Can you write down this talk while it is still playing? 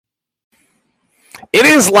It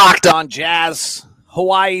is Locked On Jazz,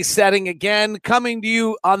 Hawaii setting again, coming to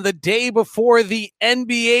you on the day before the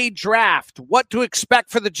NBA draft. What to expect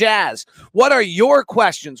for the Jazz? What are your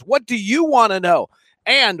questions? What do you want to know?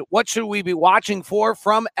 And what should we be watching for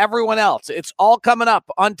from everyone else? It's all coming up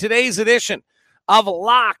on today's edition of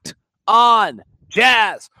Locked On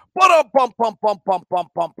Jazz.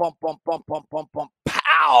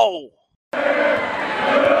 Pow!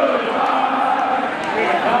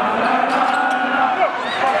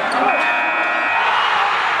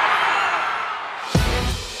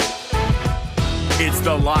 It's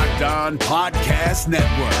the Locked On Podcast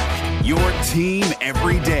Network, your team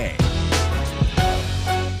every day.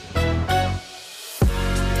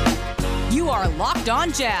 You are Locked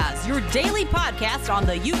On Jazz, your daily podcast on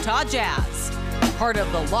the Utah Jazz. Part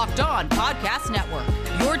of the Locked On Podcast Network,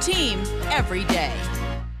 your team every day.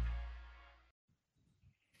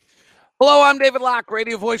 Hello, I'm David Locke,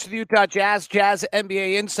 radio voice of the Utah Jazz, Jazz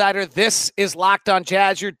NBA insider. This is Locked On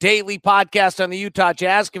Jazz, your daily podcast on the Utah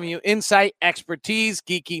Jazz, giving you insight, expertise,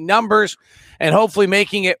 geeky numbers, and hopefully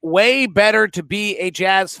making it way better to be a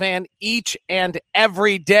Jazz fan each and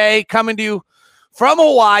every day. Coming to you from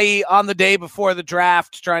Hawaii on the day before the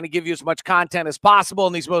draft, trying to give you as much content as possible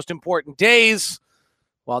in these most important days,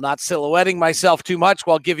 while not silhouetting myself too much,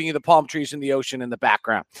 while giving you the palm trees and the ocean in the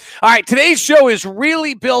background. All right, today's show is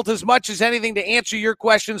really built as much as anything to answer your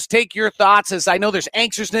questions, take your thoughts, as I know there's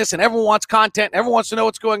anxiousness and everyone wants content, and everyone wants to know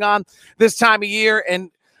what's going on this time of year,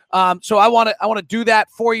 and so I want to do that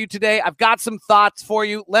for you today. I've got some thoughts for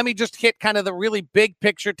you. Let me just hit kind of the really big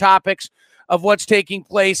picture topics of what's taking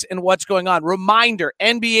place and what's going on. Reminder,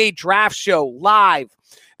 NBA Draft Show live.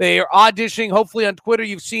 They are auditioning. Hopefully on Twitter,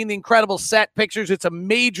 you've seen the incredible set pictures. It's a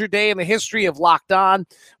major day in the history of Locked On,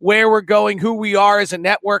 where we're going, who we are as a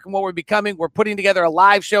network, and what we're becoming. We're putting together a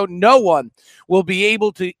live show. No one will be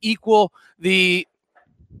able to equal the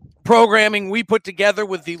programming we put together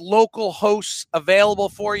with the local hosts available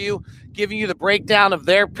for you, giving you the breakdown of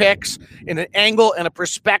their picks in an angle and a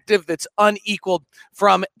perspective that's unequaled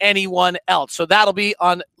from anyone else. So that'll be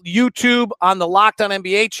on YouTube, on the Locked On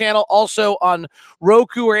NBA channel, also on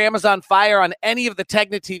Roku or Amazon Fire, on any of the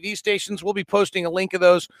Tegna TV stations. We'll be posting a link of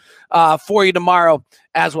those for you tomorrow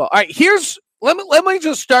as well. All right, let me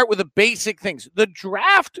just start with the basic things. The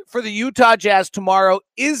draft for the Utah Jazz tomorrow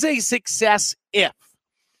is a success if.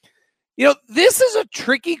 You know, this is a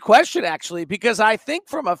tricky question, actually, because I think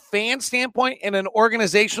from a fan standpoint and an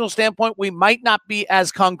organizational standpoint, we might not be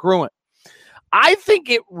as congruent. I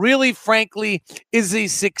think it really, frankly, is a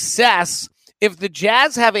success if the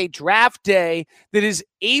Jazz have a draft day that is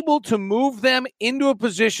able to move them into a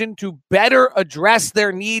position to better address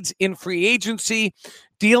their needs in free agency,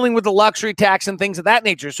 dealing with the luxury tax and things of that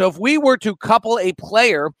nature. So if we were to couple a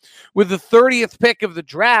player with the 30th pick of the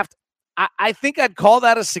draft, I think I'd call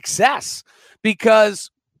that a success,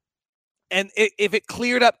 because if it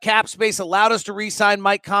cleared up cap space, allowed us to re-sign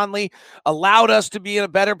Mike Conley, allowed us to be in a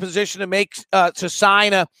better position to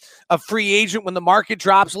sign a free agent when the market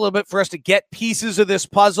drops a little bit, for us to get pieces of this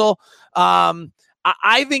puzzle. I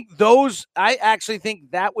actually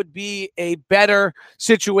think that would be a better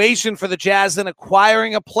situation for the Jazz than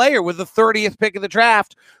acquiring a player with the 30th pick of the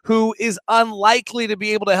draft who is unlikely to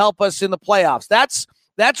be able to help us in the playoffs.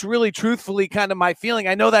 That's really truthfully kind of my feeling.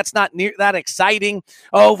 I know that's not near that exciting.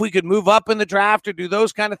 Oh, if we could move up in the draft or do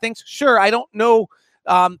those kind of things. Sure, I don't know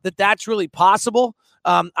that's really possible.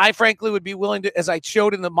 I frankly would be willing to, as I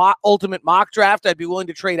showed in the ultimate mock draft, I'd be willing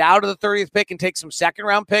to trade out of the 30th pick and take some second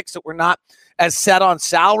round picks that we're not as set on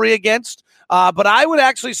salary against. But I would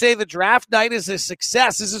actually say the draft night is a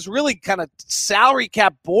success. This is really kind of salary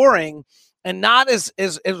cap boring, and not as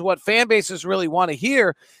what fan bases really want to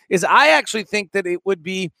hear. Is I actually think that it would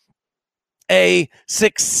be a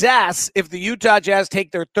success if the Utah Jazz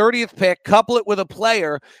take their 30th pick, couple it with a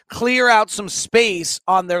player, clear out some space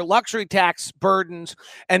on their luxury tax burdens,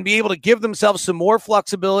 and be able to give themselves some more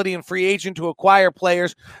flexibility in free agent to acquire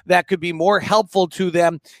players that could be more helpful to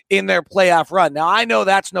them in their playoff run. Now, I know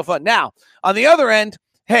that's no fun. Now, on the other end,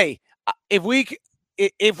 hey, if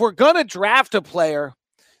we're going to draft a player,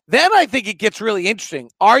 then I think it gets really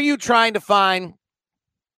interesting. Are you trying to find,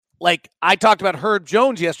 like I talked about Herb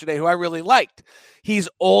Jones yesterday, who I really liked. He's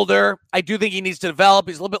older. I do think he needs to develop.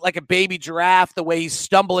 He's a little bit like a baby giraffe, the way he's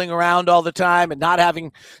stumbling around all the time and not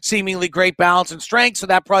having seemingly great balance and strength. So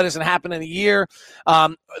that probably doesn't happen in a year.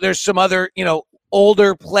 There's some other,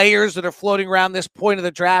 older players that are floating around this point of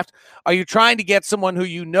the draft? Are you trying to get someone who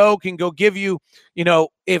can go give you,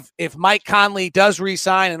 if Mike Conley does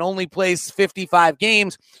re-sign and only plays 55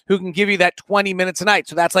 games, who can give you that 20 minutes a night?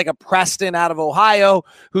 So that's like a Preston out of Ohio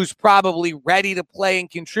who's probably ready to play and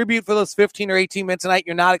contribute for those 15 or 18 minutes a night.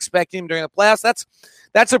 You're not expecting him during the playoffs.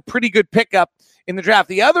 That's a pretty good pickup in the draft.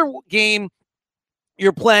 The other game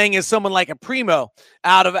you're playing is someone like a Primo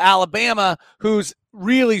out of Alabama who's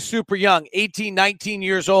really super young, 18, 19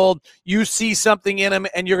 years old. You see something in him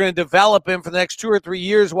and you're going to develop him for the next 2 or 3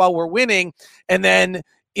 years while we're winning. And then,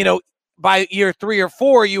 by year 3 or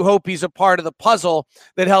 4, you hope he's a part of the puzzle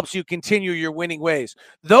that helps you continue your winning ways.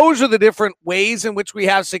 Those are the different ways in which we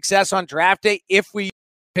have success on draft day if we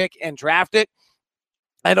pick and draft it.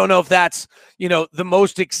 I don't know if that's, the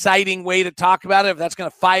most exciting way to talk about it, if that's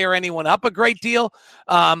going to fire anyone up a great deal.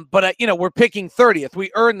 But we're picking 30th.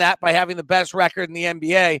 We earn that by having the best record in the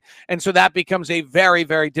NBA. And so that becomes a very,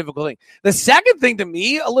 very difficult thing. The second thing to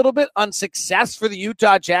me, a little bit on success for the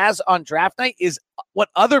Utah Jazz on draft night is what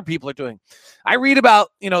other people are doing. I read about,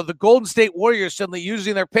 the Golden State Warriors suddenly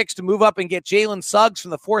using their picks to move up and get Jalen Suggs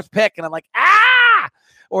from the 4th pick. And I'm like,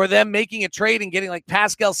 or them making a trade and getting like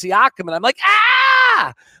Pascal Siakam. And I'm like,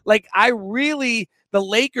 like the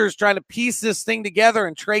Lakers trying to piece this thing together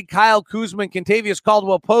and trade Kyle Kuzma and Kentavious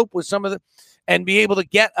Caldwell-Pope with and be able to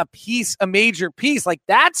get a major piece. Like,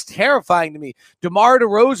 that's terrifying to me. DeMar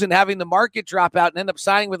DeRozan having the market drop out and end up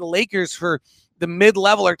signing with the Lakers for the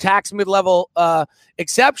mid-level or tax mid-level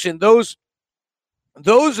exception. Those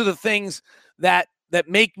are the things that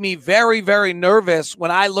make me very, very nervous when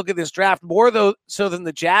I look at this draft, more so than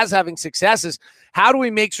the Jazz having successes. How do we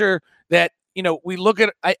make sure that, we look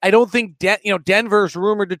at, I don't think, Denver's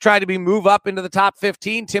rumored to try to move up into the top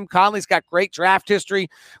 15. Tim Conley's got great draft history,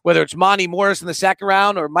 whether it's Monty Morris in the second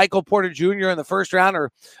round or Michael Porter Jr. in the first round,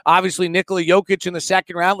 or obviously Nikola Jokic in the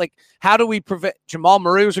second round. Like, how do we prevent, Jamal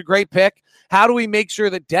Murray was a great pick. How do we make sure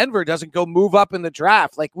that Denver doesn't go move up in the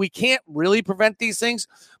draft? Like, we can't really prevent these things,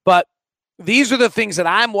 but these are the things that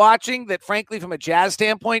I'm watching that, frankly, from a Jazz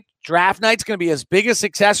standpoint, draft night's going to be as big a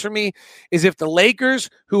success for me is if the Lakers,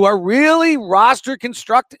 who are really roster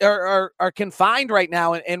are confined right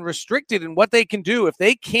now and restricted in what they can do, if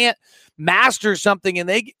they can't master something and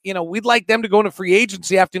we'd like them to go into free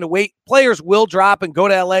agency having to wait. Players will drop and go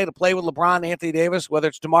to LA to play with LeBron, Anthony Davis, whether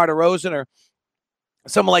it's DeMar DeRozan or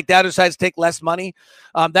someone like that who decides to take less money.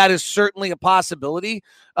 That is certainly a possibility.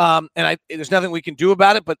 There's nothing we can do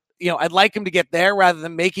about it, but I'd like them to get there rather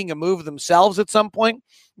than making a move themselves at some point.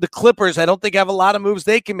 The Clippers, I don't think have a lot of moves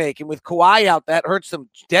they can make. And with Kawhi out, that hurts them.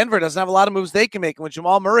 Denver doesn't have a lot of moves they can make. And with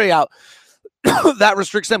Jamal Murray out, that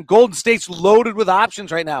restricts them. Golden State's loaded with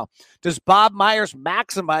options right now. Does Bob Myers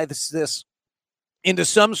maximize this into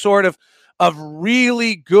some sort of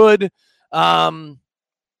really good,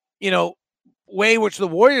 way which the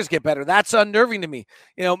Warriors get better? That's unnerving to me.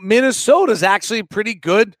 Minnesota's actually pretty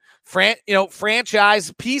good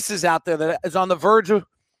franchise pieces out there that is on the verge of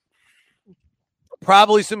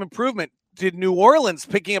probably some improvement. Did New Orleans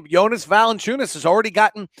picking up Jonas Valanciunas has already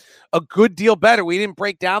gotten a good deal better. We didn't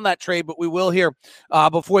break down that trade, but we will here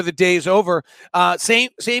before the day is over.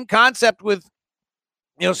 Same concept with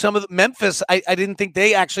some of the Memphis, I didn't think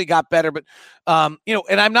they actually got better, but,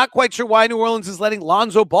 and I'm not quite sure why New Orleans is letting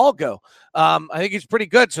Lonzo Ball go. I think he's pretty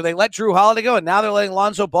good. So they let Drew Holiday go, and now they're letting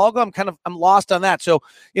Lonzo Ball go. I'm lost on that. So,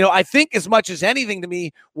 I think as much as anything to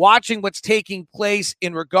me, watching what's taking place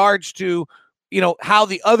in regards to, how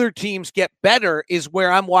the other teams get better is where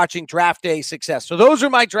I'm watching draft day success. So those are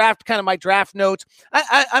my draft notes.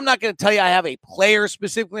 I'm not going to tell you I have a player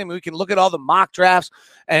specifically. I mean, we can look at all the mock drafts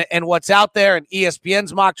and what's out there, and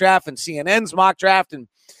ESPN's mock draft and CNN's mock draft and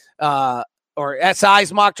or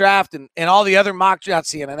SI's mock draft and all the other mock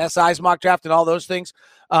drafts, CNN, SI's mock draft and all those things.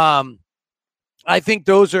 I think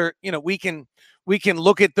those are, we can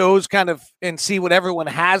look at those kind of and see what everyone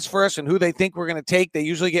has for us and who they think we're going to take. They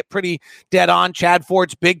usually get pretty dead on. Chad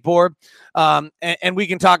Ford's big board. And we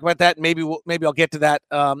can talk about that. Maybe I'll get to that.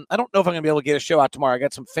 I don't know if I'm going to be able to get a show out tomorrow. I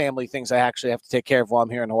got some family things I actually have to take care of while I'm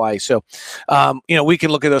here in Hawaii. So, we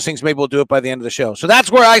can look at those things. Maybe we'll do it by the end of the show. So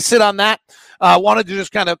that's where I sit on that. Wanted to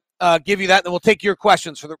just kind of give you that. Then we'll take your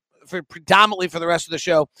questions for predominantly for the rest of the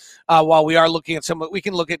show while we are looking at we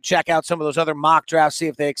can check out some of those other mock drafts, see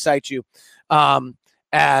if they excite you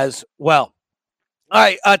as well. All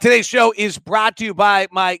right. Today's show is brought to you by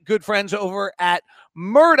my good friends over at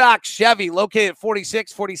Murdoch Chevy, located at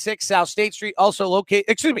 4646 South State Street.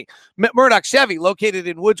 Murdoch Chevy, located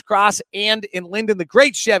in Woods Cross and in Linden. The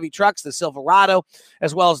great Chevy trucks, the Silverado,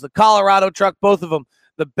 as well as the Colorado truck, both of them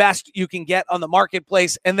the best you can get on the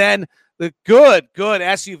marketplace. And then the good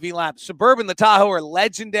SUV lineup. Suburban, the Tahoe are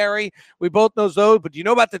legendary. We both know those, but do you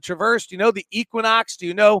know about the Traverse? Do you know the Equinox? Do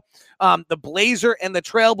you know the Blazer and the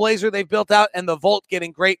Trailblazer they've built out, and the Volt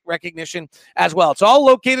getting great recognition as well? It's all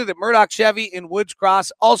located at Murdoch Chevy in Woods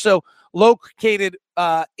Cross, also located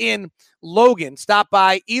in Logan. Stop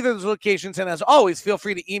by either of those locations, and as always, feel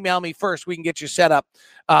free to email me first. We can get you set up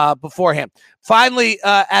beforehand. Finally,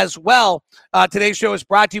 as well, today's show is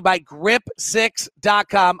brought to you by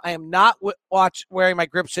grip6.com. I am not wearing my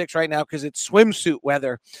Grip 6 right now because it's swimsuit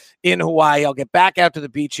weather in Hawaii. I'll get back out to the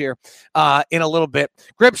beach here in a little bit.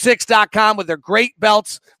 Grip6.com with their great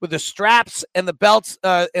belts, with the straps and the belts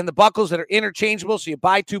and the buckles that are interchangeable. So you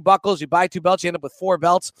buy 2 buckles, you buy 2 belts, you end up with 4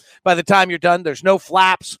 belts by the time you're done. There's no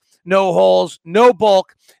flaps, no holes, no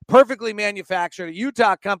bulk, perfectly manufactured, a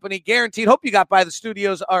Utah company, guaranteed. Hope you got by the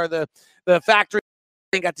studios or the factory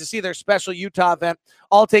and got to see their special Utah event,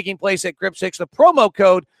 all taking place at Grip 6. The promo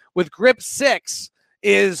code with Grip 6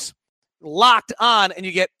 is locked on, and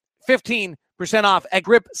you get 15% off at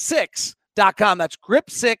grip6.com. That's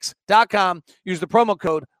grip6.com. Use the promo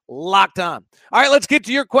code locked on. All right, let's get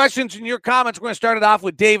to your questions and your comments. We're going to start it off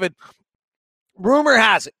with David. Rumor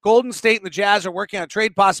has it Golden State and the Jazz are working on a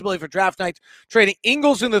trade possibility for draft night, trading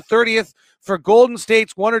Ingles in the 30th for Golden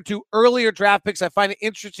State's 1 or 2 earlier draft picks. I find it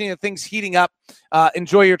interesting that things heating up.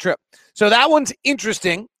 Enjoy your trip. So that one's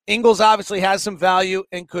interesting. Ingles obviously has some value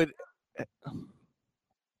and could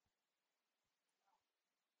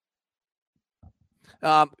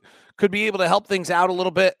be able to help things out a little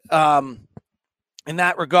bit in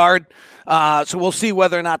that regard. So we'll see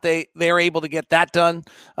whether or not they're able to get that done.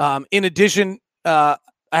 In addition, I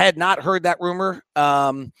had not heard that rumor.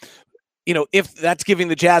 If that's giving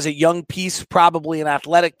the Jazz a young piece, probably an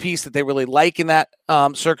athletic piece that they really like in that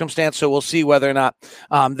circumstance. So we'll see whether or not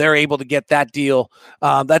they're able to get that deal.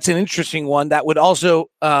 That's an interesting one. That would also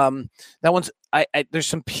there's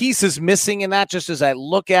some pieces missing in that just as I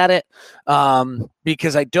look at it,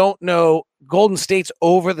 because I don't know. Golden State's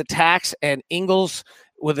over the tax, and Ingles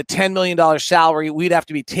with a $10 million salary, we'd have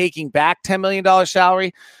to be taking back $10 million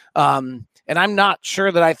salary. And I'm not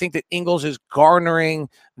sure that I think that Ingles is garnering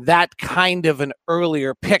that kind of an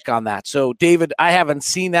earlier pick on that. So, David, I haven't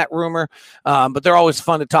seen that rumor, but they're always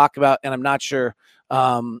fun to talk about, and I'm not sure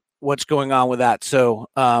what's going on with that. So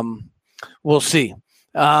we'll see.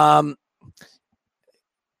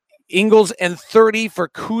 Ingles and 30 for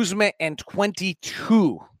Kuzma and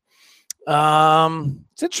 22.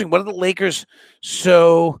 It's interesting. What are the Lakers?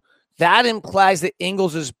 So that implies that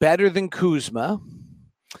Ingles is better than Kuzma.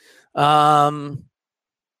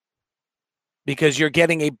 Because you're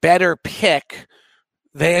getting a better pick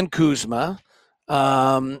than Kuzma.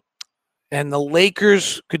 And the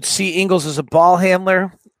Lakers could see Ingles as a ball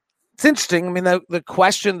handler. It's interesting. I mean, the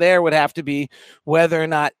question there would have to be whether or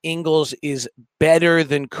not Ingles is better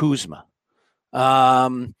than Kuzma.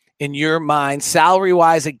 In your mind,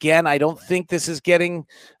 salary-wise, again, I don't think this is getting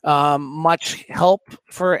much help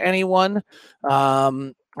for anyone.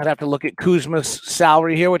 I'd have to look at Kuzma's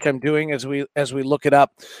salary here, which I'm doing as we look it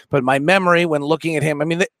up. But my memory when looking at him, I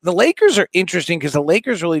mean, the Lakers are interesting because the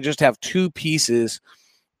Lakers really just have 2 pieces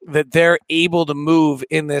that they're able to move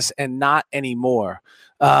in this and not anymore.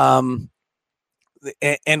 And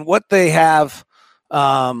what they have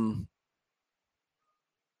in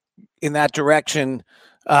that direction,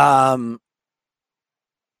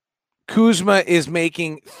 Kuzma is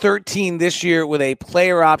making 13 this year with a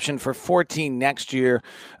player option for 14 next year.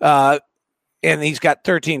 And he's got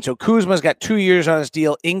 13. So Kuzma's got 2 years on his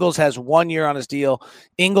deal. Ingles has 1 year on his deal.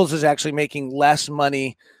 Ingles is actually making less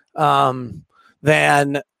money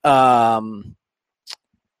than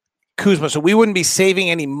Kuzma. So we wouldn't be saving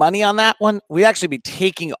any money on that one. We'd actually be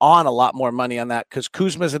taking on a lot more money on that because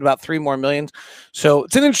Kuzma's at about $3 more million. So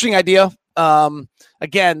it's an interesting idea.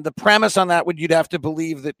 Again, the premise on that you'd have to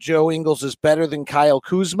believe that Joe Ingles is better than Kyle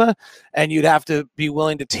Kuzma, and you'd have to be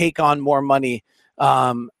willing to take on more money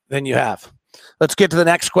than you have. Let's get to the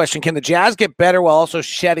next question. Can the Jazz get better while also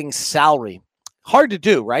shedding salary? Hard to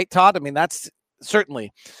do, right, Todd? I mean, that's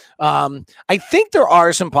certainly. I think there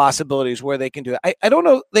are some possibilities where they can do it. I don't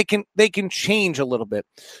know. They can change a little bit.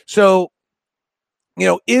 So,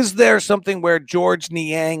 is there something where George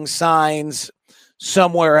Niang signs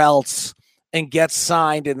somewhere else and gets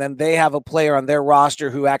signed, and then they have a player on their roster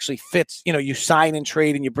who actually fits, you sign and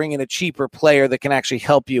trade and you bring in a cheaper player that can actually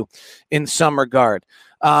help you in some regard.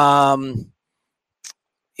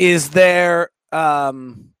 Is there,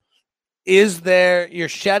 you're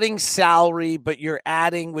shedding salary, but you're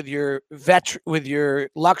adding with your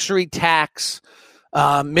luxury tax,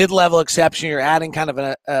 mid-level exception. You're adding kind of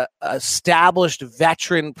an established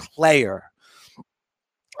veteran player.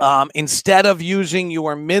 Instead of using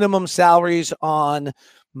your minimum salaries on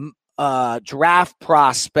draft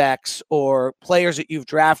prospects or players that you've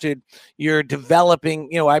drafted, you're developing.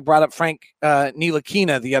 I brought up Frank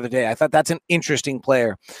Ntilikina the other day. I thought that's an interesting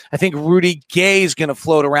player. I think Rudy Gay is going to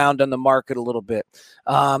float around on the market a little bit.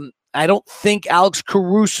 I don't think Alex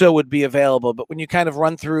Caruso would be available, but when you kind of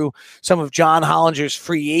run through some of John Hollinger's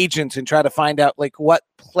free agents and try to find out like what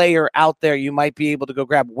player out there you might be able to go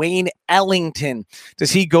grab, Wayne Ellington,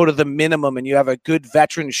 does he go to the minimum and you have a good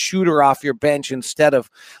veteran shooter off your bench instead of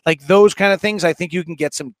like those kind of things? I think you can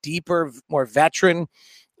get some deeper, more veteran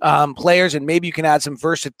players, and maybe you can add some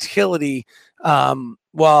versatility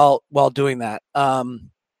while doing that.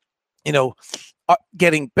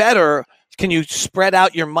 Getting better. Can you spread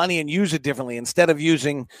out your money and use it differently? Instead of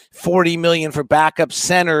using $40 million for backup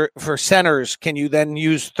centers, can you then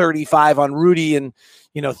use 35 on Rudy and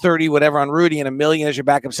 30 whatever on Rudy and $1 million as your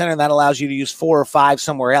backup center, and that allows you to use 4 or 5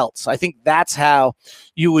 somewhere else? I think that's how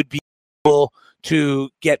you would be able to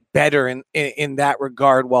get better in that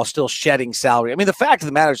regard while still shedding salary. I mean, the fact of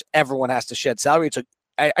the matter is everyone has to shed salary.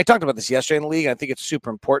 I talked about this yesterday in the league. I think it's super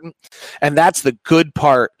important, and that's the good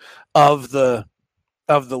part of the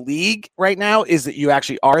league right now, is that you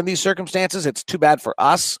actually are in these circumstances. It's too bad for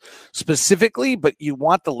us specifically, but you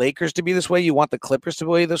want the Lakers to be this way. You want the Clippers to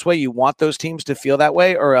be this way. You want those teams to feel that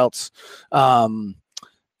way, or else,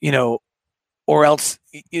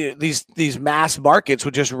 these mass markets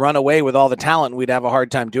would just run away with all the talent and we'd have a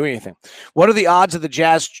hard time doing anything. What are the odds of the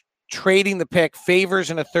Jazz trading the pick, Favors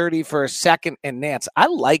and a 30 for a second and Nance? I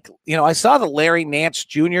saw the Larry Nance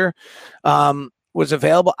Jr. Was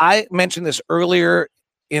available. I mentioned this earlier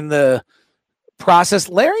in the process.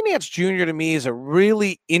 Larry Nance Jr. to me is a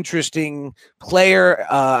really interesting player.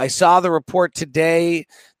 I saw the report today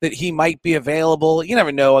that he might be available. You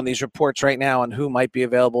never know on these reports right now on who might be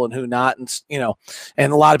available and who not. And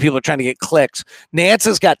a lot of people are trying to get clicks. Nance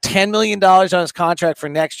has got $10 million on his contract for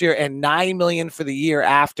next year and $9 million for the year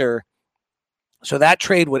after. So that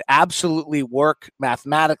trade would absolutely work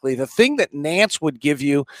mathematically. The thing that Nance would give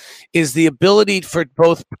you is the ability for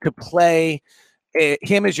both to play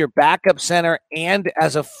him as your backup center and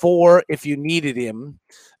as a 4 if you needed him.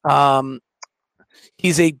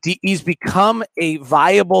 He's become a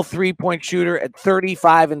viable 3-point shooter at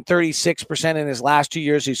 35 and 36% in his last 2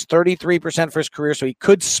 years. He's 33% for his career, so he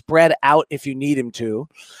could spread out if you need him to.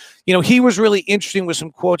 He was really interesting with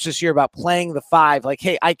some quotes this year about playing the 5. Like,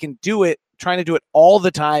 hey, I can do it. Trying to do it all the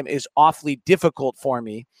time is awfully difficult for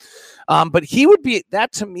me. But that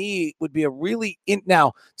to me would be a really,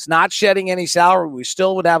 now it's not shedding any salary. We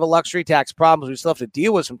still would have a luxury tax problems. We still have to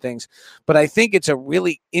deal with some things, but I think it's a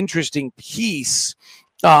really interesting piece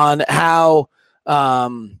on how,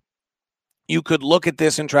 you could look at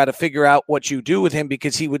this and try to figure out what you do with him,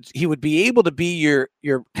 because he would be able to be your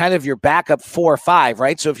kind of your backup 4 or 5,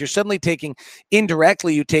 right? So if you're suddenly taking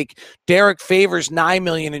indirectly, you take Derek Favors $9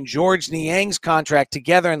 million and George Niang's contract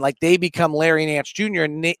together, and like they become Larry Nance Jr.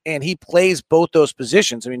 and he plays both those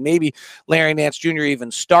positions. I mean, maybe Larry Nance Jr.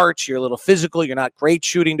 even starts. You're a little physical. You're not great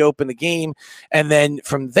shooting to open the game, and then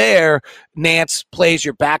from there, Nance plays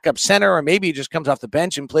your backup center, or maybe he just comes off the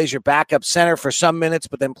bench and plays your backup center for some minutes,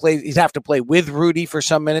 but then he'd have to play with Rudy for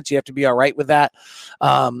some minutes. You have to be all right with that.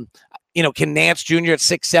 Can Nance Jr. at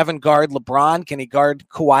 6'7" guard LeBron? Can he guard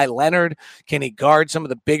Kawhi Leonard? Can he guard some of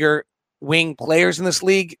the bigger wing players in this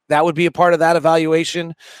league? That would be a part of that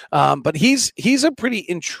evaluation. But he's a pretty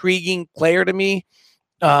intriguing player to me.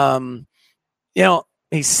 He's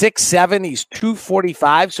 6'7", he's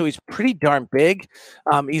 245, so he's pretty darn big.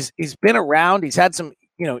 He's been around. He's had some,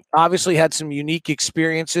 obviously had some unique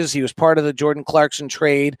experiences. He was part of the Jordan Clarkson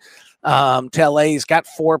trade to LA. He's got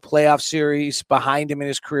 4 playoff series behind him in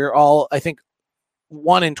his career, all I think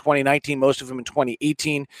one in 2019, most of them in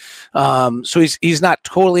 2018. So he's not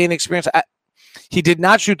totally inexperienced. He did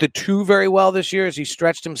not shoot the 2 very well this year as he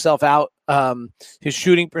stretched himself out. His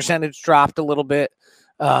shooting percentage dropped a little bit.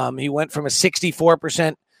 He went from a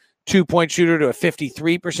 64% 2-point shooter to a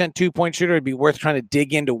 53% 2-point shooter. It'd be worth trying to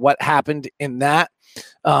dig into what happened in that.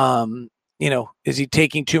 Is he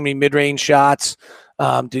taking too many mid-range shots?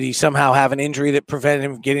 Did he somehow have an injury that prevented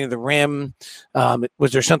him from getting to the rim?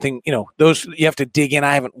 Was there something, those you have to dig in.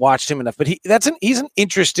 I haven't watched him enough, but he's an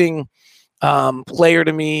interesting player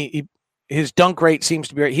to me. his dunk rate seems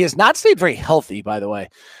to be. He has not stayed very healthy, by the way.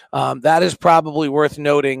 That is probably worth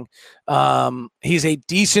noting. He's a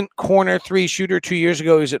decent corner three shooter. 2 years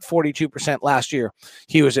ago, he was at 42%. Last year,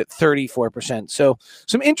 he was at 34%. So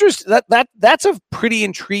some interest. That's a pretty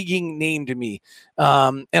intriguing name to me.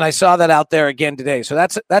 And I saw that out there again today. So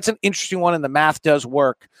that's an interesting one, and the math does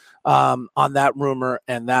work on that rumor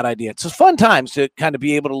and that idea. It's just fun times to kind of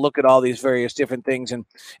be able to look at all these various different things and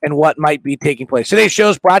what might be taking place. Today's show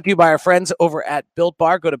is brought to you by our friends over at Built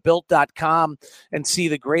Bar. Go to built.com and see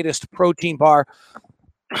the greatest protein bar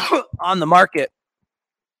on the market.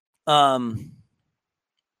 And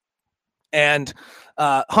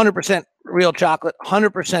 100% real chocolate,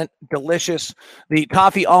 100% delicious. The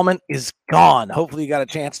toffee almond is gone. Hopefully you got a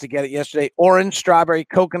chance to get it yesterday. Orange, strawberry,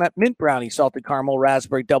 coconut, mint brownie, salted caramel,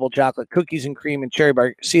 raspberry, double chocolate, cookies and cream, and cherry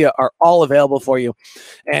barcia are all available for you.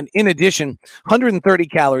 And in addition, 130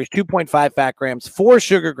 calories, 2.5 fat grams, 4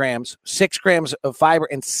 sugar grams, 6 grams of fiber,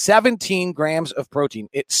 and 17 grams of protein.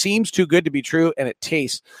 It seems too good to be true, and it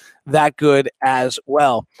tastes that good as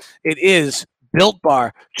well. It is Built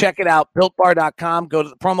Bar. Check it out, builtbar.com. Go to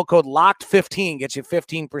the promo code LOCKED15, gets you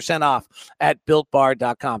 15% off at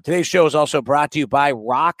builtbar.com. Today's show is also brought to you by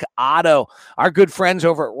Rock Auto. Our good friends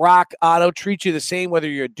over at Rock Auto treat you the same, whether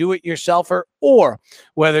you're a do-it-yourselfer or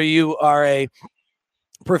whether you are a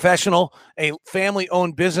professional, a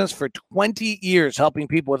family-owned business for 20 years, helping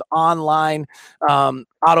people with online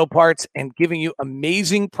auto parts and giving you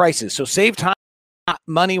amazing prices. So save time,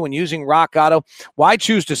 money when using Rock Auto. Why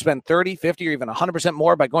choose to spend 30, 50, or even 100%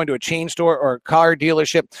 more by going to a chain store or a car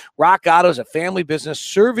dealership? Rock Auto is a family business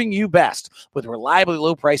serving you best with reliably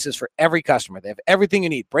low prices for every customer. They have everything you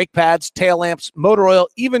need: brake pads, tail lamps, motor oil,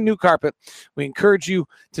 even new carpet. We encourage you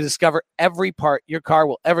to discover every part your car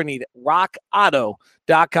will ever need at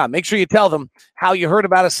rockauto.com. Make sure you tell them how you heard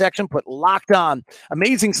about a section. Put Locked On.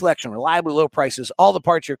 Amazing selection, reliably low prices, all the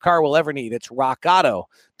parts your car will ever need. It's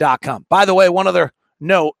rockauto.com. By the way, one other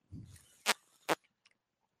note,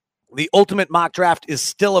 the Ultimate Mock Draft is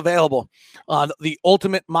still available on the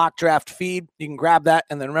Ultimate Mock Draft feed. You can grab that,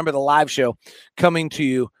 and then remember the live show coming to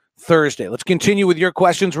you Thursday. Let's continue with your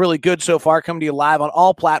questions. Really good so far. Coming to you live on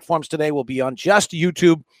all platforms today. We'll be on just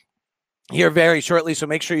YouTube here very shortly, so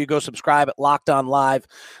make sure you go subscribe at Locked On Live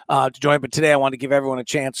to join. But today I want to give everyone a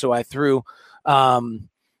chance, so I threw a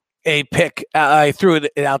pick. I threw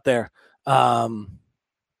it out there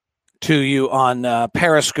to you on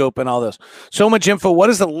Periscope and all those. So much info. What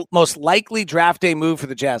is the most likely draft day move for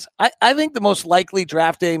the Jazz? I think the most likely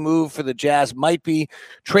draft day move for the Jazz might be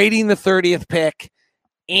trading the 30th pick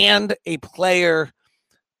and a player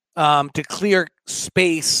to clear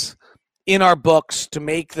space in our books to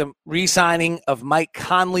make the re-signing of Mike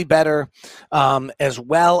Conley better, as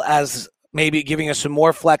well as maybe giving us some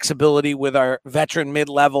more flexibility with our veteran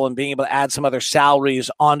mid-level and being able to add some other salaries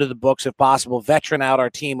onto the books if possible, veteran out our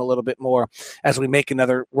team a little bit more as we make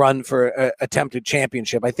another run for an attempted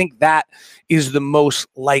championship. I think that is the most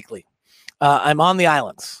likely. I'm on the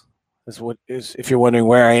islands, if you're wondering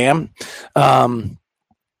where I am.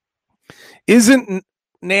 Isn't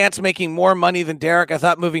Nance making more money than Derek? I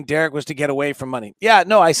thought moving Derek was to get away from money. Yeah,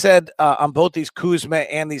 no, I said on both these Kuzma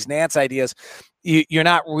and these Nance ideas, you're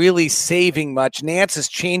not really saving much. Nance is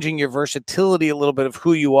changing your versatility a little bit of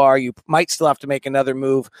who you are. You might still have to make another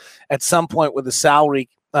move at some point with the salary,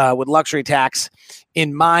 with luxury tax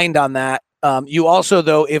in mind on that. You also,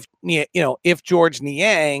 though, if George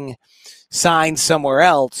Niang signs somewhere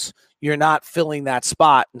else, you're not filling that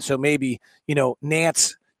spot. And so maybe,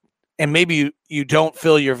 Nance, and maybe you don't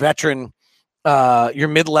fill your veteran, your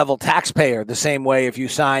mid-level taxpayer the same way if you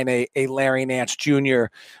sign a Larry Nance Jr.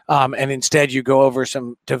 And instead you go over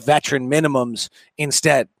to veteran minimums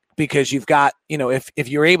instead, because you've got, if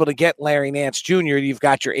you're able to get Larry Nance Jr., you've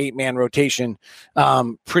got your 8-man rotation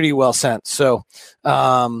pretty well sent. So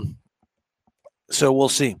we'll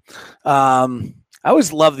see. I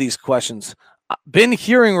always love these questions. Been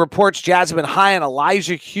hearing reports Jazz have been high on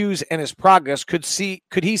Elijah Hughes and his progress. Could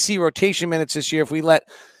he see rotation minutes this year if we let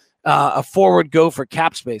a forward go for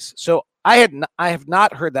cap space? So I have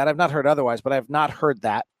not heard that. I've not heard otherwise, but I have not heard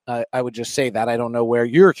that. I would just say that. I don't know where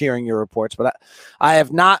you're hearing your reports, but I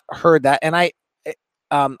have not heard that. And I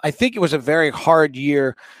think it was a very hard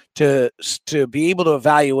year to be able to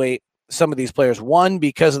evaluate some of these players. One,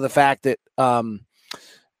 because of the fact that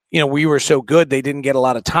we were so good, they didn't get a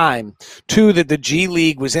lot of time. Two, that the G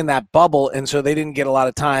League was in that bubble, and so they didn't get a lot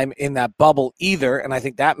of time in that bubble either. And I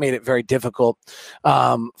think that made it very difficult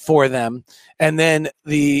for them. And then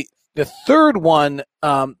the third one,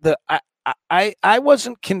 I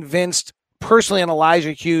wasn't convinced personally on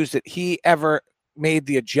Elijah Hughes that he ever made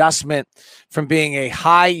the adjustment from being a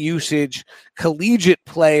high usage collegiate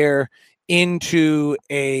player into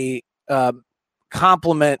a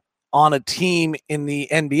complement on a team in the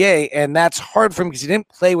NBA. And that's hard for him because he didn't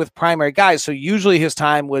play with primary guys. So usually his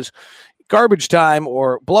time was garbage time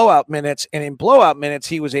or blowout minutes. And in blowout minutes,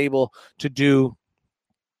 he was able to do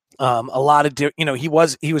a lot of, he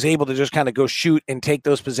was able to just kind of go shoot and take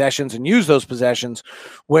those possessions and use those possessions.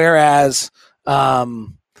 Whereas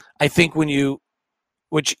I think what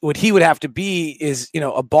he would have to be is,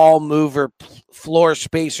 a ball mover, floor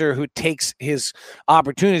spacer who takes his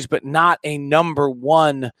opportunities, but not a number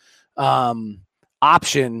one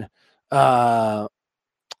option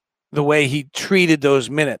the way he treated those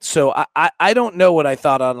minutes. So I don't know what I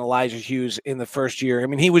thought on Elijah Hughes in the first year. I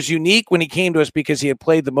mean, he was unique when he came to us because he had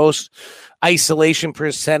played the most isolation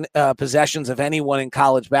possessions of anyone in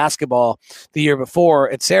college basketball the year before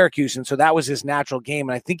at Syracuse. And so that was his natural game.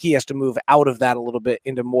 And I think he has to move out of that a little bit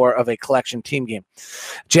into more of a collection team game.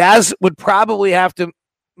 Jazz would probably have to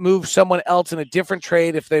move someone else in a different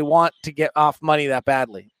trade if they want to get off money that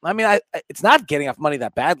badly. I mean, it's not getting off money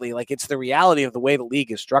that badly. Like, it's the reality of the way the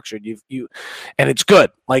league is structured. And it's good.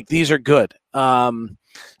 Like, these are good.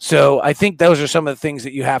 So I think those are some of the things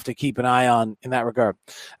that you have to keep an eye on in that regard.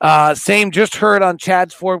 Same, just heard on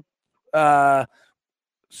Chad's I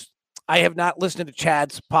have not listened to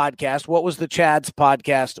Chad's podcast. What was the Chad's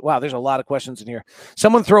podcast? Wow, there's a lot of questions in here.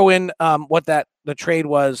 Someone throw in what the trade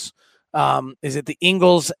was. Is it the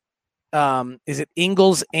Ingles? Is it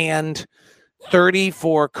Ingles and 30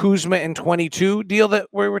 for Kuzma and 22 deal that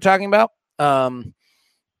we were talking about?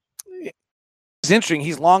 It's interesting.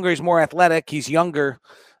 He's longer. He's more athletic. He's younger.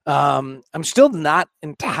 I'm still not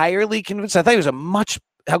entirely convinced. I thought he was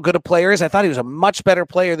how good a player is. I thought he was a much better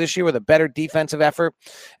player this year with a better defensive effort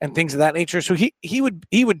and things of that nature. So he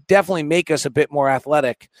would definitely make us a bit more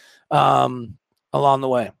athletic along the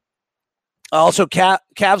way. Also,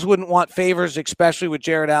 Cavs wouldn't want Favors, especially with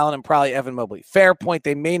Jared Allen and probably Evan Mobley. Fair point.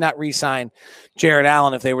 They may not re-sign Jared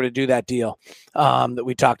Allen if they were to do that deal that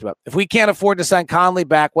we talked about. If we can't afford to sign Conley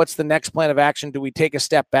back, what's the next plan of action? Do we take a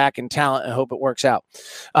step back in talent and hope it works out?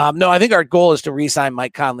 No, I think our goal is to re-sign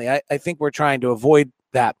Mike Conley. I think we're trying to avoid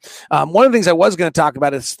that. One of the things I was going to talk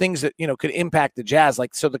about is things that, could impact the Jazz.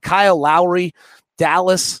 Like, so the Kyle Lowry,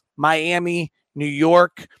 Dallas, Miami, New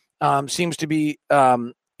York seems to be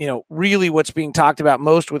really what's being talked about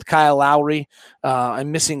most with Kyle Lowry.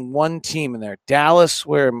 I'm missing one team in there. Dallas,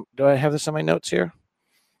 where do I have this on my notes here?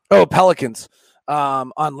 Oh, Pelicans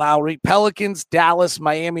on Lowry. Pelicans, Dallas,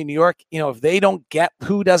 Miami, New York. If they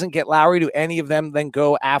who doesn't get Lowry, do any of them then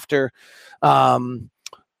go after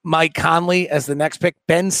Mike Conley as the next pick?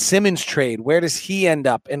 Ben Simmons trade, where does he end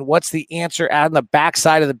up? And what's the answer on the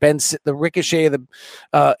backside of the ricochet of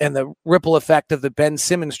and the ripple effect of the Ben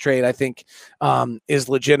Simmons trade, I think is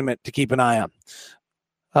legitimate to keep an eye on.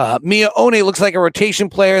 Mia One looks like a rotation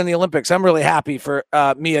player in the Olympics. I'm really happy for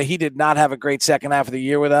Mia. He did not have a great second half of the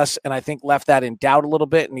year with us, and I think left that in doubt a little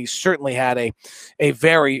bit. And he certainly had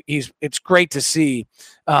it's great to see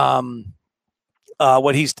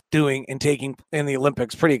what he's doing and taking in the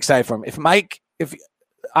Olympics. Pretty excited for him. If Mike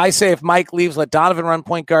leaves, let Donovan run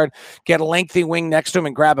point guard, get a lengthy wing next to him,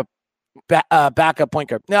 and grab a backup point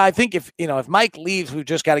guard. Now, I think if Mike leaves, we've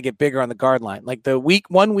just got to get bigger on the guard line. Like,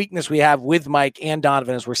 one weakness we have with Mike and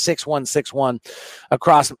Donovan is we're 6'1"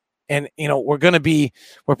 across. And,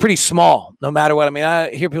 we're pretty small no matter what. I mean,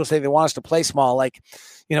 I hear people say they want us to play small. Like,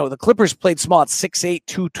 the Clippers played small at 6'8",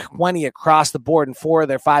 220 across the board in 4 of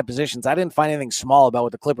their 5 positions. I didn't find anything small about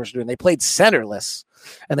what the Clippers are doing. They played centerless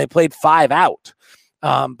and they played 5 out.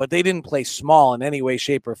 But they didn't play small in any way,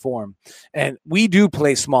 shape, or form. And we do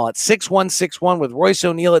play small at 6'1" with Royce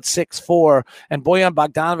O'Neal at 6'4" and Bojan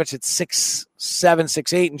Bogdanovic at 6'7",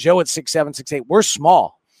 6'8", and Joe at 6'7", 6'8". We're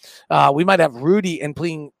small. We might have Rudy and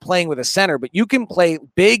playing with a center, but you can play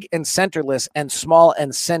big and centerless and small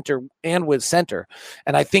and center and with center.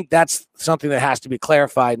 And I think that's something that has to be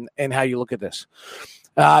clarified in how you look at this.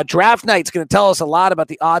 Draft night's going to tell us a lot about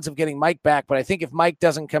the odds of getting Mike back, but I think if Mike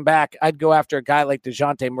doesn't come back, I'd go after a guy like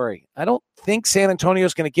DeJounte Murray. I don't think San Antonio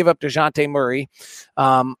is going to give up DeJounte Murray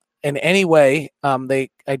in any way.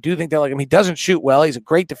 I do think they like him. He doesn't shoot well. He's a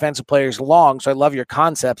great defensive player. He's long, so I love your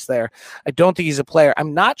concepts there. I don't think he's a player.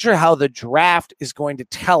 I'm not sure how the draft is going to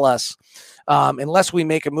tell us unless we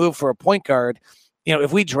make a move for a point guard.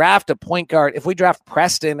 If we draft a point guard, if we draft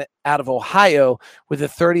Preston out of Ohio with the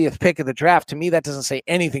 30th pick of the draft, to me, that doesn't say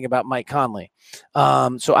anything about Mike Conley.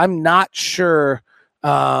 So I'm not sure.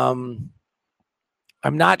 I'm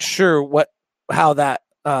not sure how that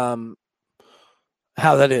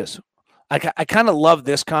is. I kind of love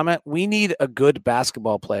this comment. We need a good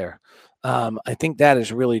basketball player. I think that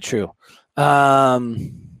is really true.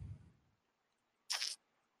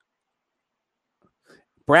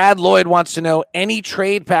 Brad Lloyd wants to know any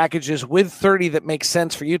trade packages with 30 that make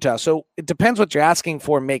sense for Utah. So it depends what you're asking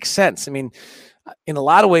for makes sense. I mean, in a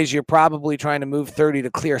lot of ways, you're probably trying to move 30 to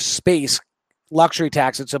clear space, luxury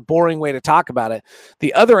tax. It's a boring way to talk about it.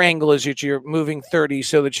 The other angle is that you're moving 30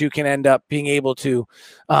 so that you can end up being able to,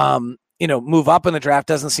 move up in the draft.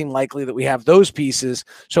 Doesn't seem likely that we have those pieces.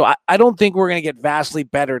 So I don't think we're going to get vastly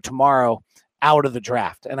better tomorrow out of the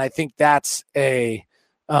draft. And I think that's a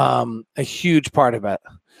huge part of it.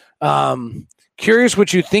 Curious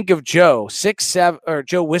what you think of Joe 6'7" or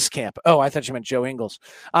Joe Wiskamp. Oh, I thought you meant Joe Ingles.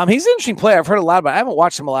 He's an interesting player. I've heard a lot about it. I haven't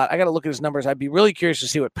watched him a lot. I got to look at his numbers. I'd be really curious to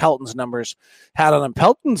see what Pelton's numbers had on him.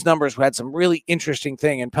 Pelton's numbers had some really interesting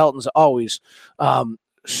thing, and Pelton's always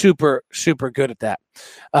super, super good at that.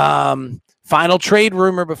 Final trade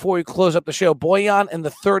rumor before we close up the show. Boyan and the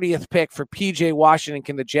 30th pick for PJ Washington.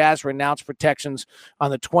 Can the Jazz renounce protections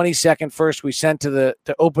on the 22nd first we sent to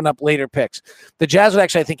open up later picks? The Jazz would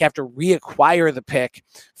actually, I think, have to reacquire the pick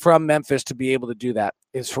from Memphis to be able to do that,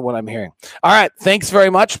 is for what I'm hearing. All right. Thanks very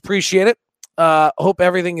much. Appreciate it. Hope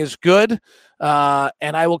everything is good.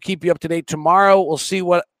 And I will keep you up to date tomorrow. We'll see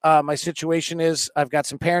what my situation is. I've got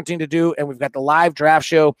some parenting to do, and we've got the live draft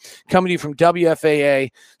show coming to you from WFAA.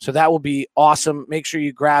 So that will be awesome. Make sure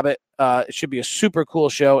you grab it. It should be a super cool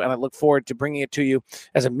show, and I look forward to bringing it to you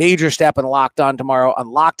as a major step in Locked On tomorrow on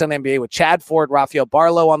Locked On NBA with Chad Ford, Rafael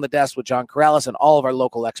Barlow on the desk with John Corrales, and all of our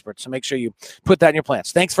local experts. So make sure you put that in your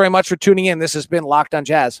plans. Thanks very much for tuning in. This has been Locked On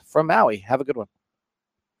Jazz from Maui. Have a good one.